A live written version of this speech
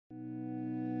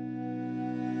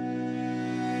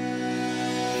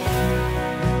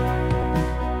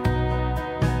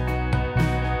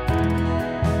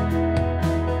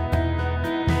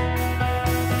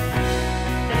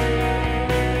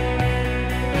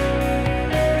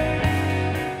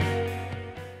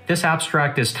This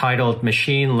abstract is titled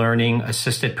Machine Learning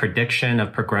Assisted Prediction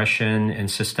of Progression in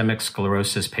Systemic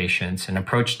Sclerosis Patients, an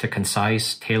approach to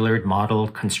concise, tailored model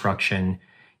construction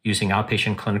using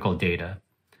outpatient clinical data.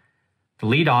 The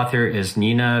lead author is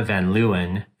Nina van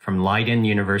Leeuwen from Leiden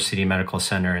University Medical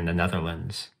Center in the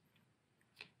Netherlands.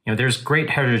 There's great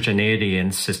heterogeneity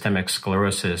in systemic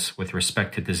sclerosis with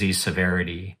respect to disease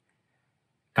severity.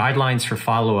 Guidelines for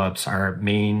follow-ups are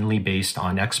mainly based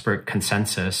on expert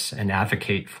consensus and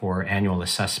advocate for annual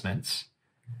assessments.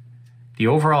 The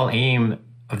overall aim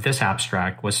of this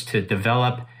abstract was to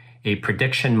develop a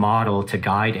prediction model to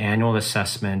guide annual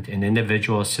assessment in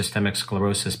individual systemic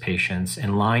sclerosis patients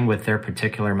in line with their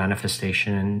particular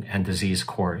manifestation and disease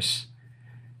course.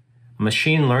 A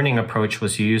machine learning approach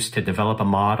was used to develop a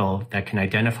model that can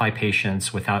identify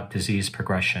patients without disease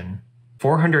progression.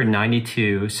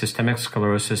 492 systemic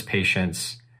sclerosis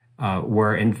patients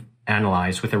were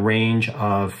analyzed with a range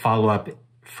of follow-up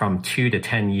from 2 to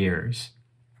 10 years.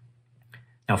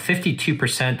 Now,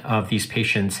 52% of these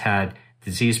patients had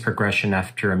disease progression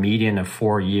after a median of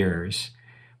 4 years,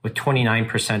 with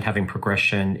 29% having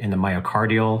progression in the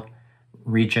myocardial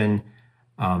region,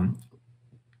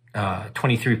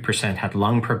 23% had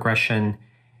lung progression,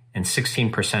 and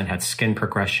 16% had skin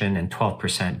progression, and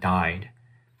 12% died.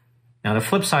 Now, the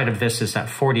flip side of this is that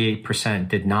 48%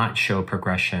 did not show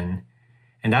progression,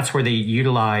 and that's where they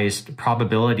utilized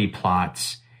probability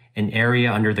plots, an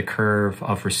area under the curve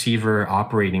of receiver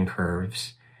operating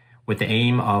curves, with the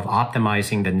aim of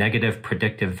optimizing the negative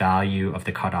predictive value of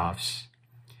the cutoffs.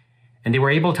 And they were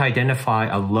able to identify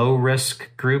a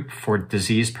low-risk group for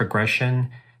disease progression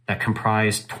that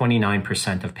comprised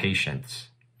 29% of patients.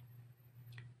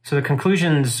 So the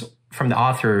conclusions from the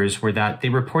authors were that they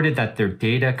reported that their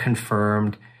data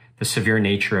confirmed the severe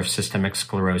nature of systemic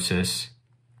sclerosis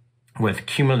with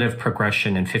cumulative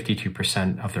progression in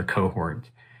 52% of their cohort.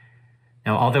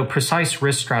 Now, although precise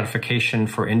risk stratification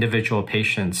for individual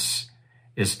patients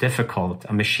is difficult,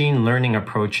 a machine learning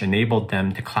approach enabled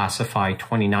them to classify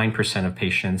 29% of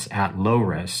patients at low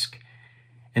risk.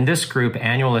 In this group,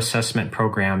 annual assessment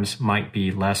programs might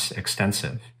be less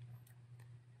extensive.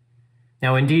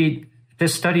 Now, indeed,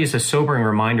 this study is a sobering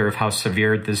reminder of how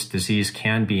severe this disease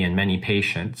can be in many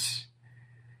patients.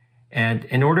 And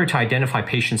in order to identify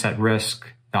patients at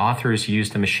risk, the authors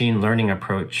used a machine learning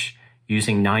approach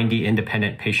using 90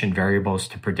 independent patient variables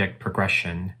to predict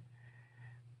progression.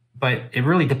 But it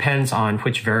really depends on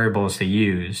which variables they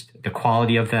used, the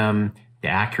quality of them, the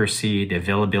accuracy, the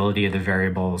availability of the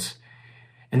variables.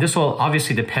 And this will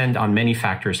obviously depend on many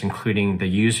factors, including the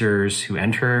users who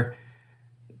enter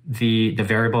the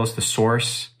variables, the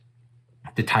source,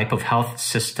 the type of health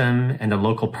system, and the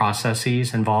local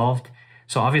processes involved.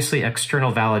 So obviously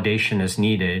external validation is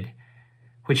needed,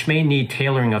 which may need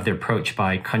tailoring of the approach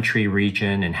by country,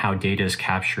 region, and how data is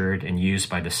captured and used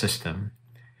by the system.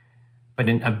 But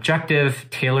an objective,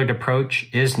 tailored approach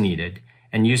is needed,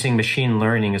 and using machine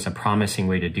learning is a promising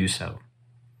way to do so.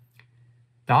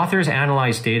 The authors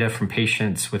analyzed data from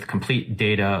patients with complete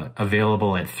data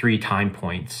available at 3 time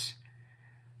points.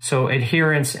 So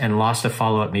adherence and loss of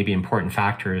follow-up may be important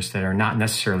factors that are not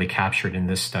necessarily captured in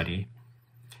this study.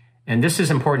 And this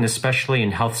is important especially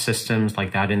in health systems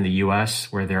like that in the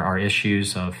US, where there are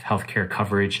issues of healthcare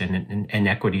coverage and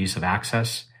inequities of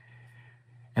access.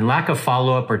 And lack of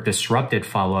follow-up or disrupted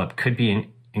follow-up could be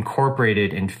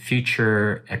incorporated in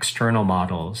future external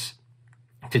models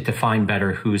to define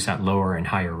better who's at lower and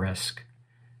higher risk.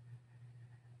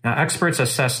 Now, experts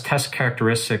assess test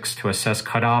characteristics to assess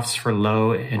cutoffs for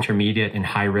low, intermediate, and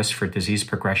high risk for disease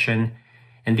progression.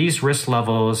 And these risk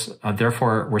levels,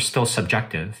 therefore, were still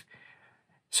subjective.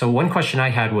 So one question I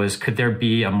had was, could there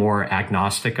be a more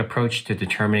agnostic approach to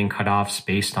determining cutoffs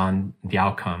based on the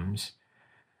outcomes?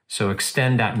 So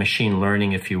extend that machine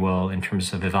learning, if you will, in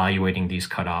terms of evaluating these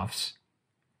cutoffs.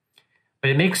 But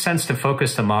it makes sense to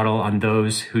focus the model on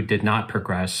those who did not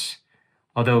progress.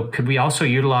 Although, could we also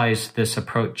utilize this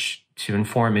approach to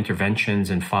inform interventions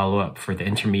and follow-up for the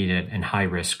intermediate and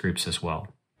high-risk groups as well?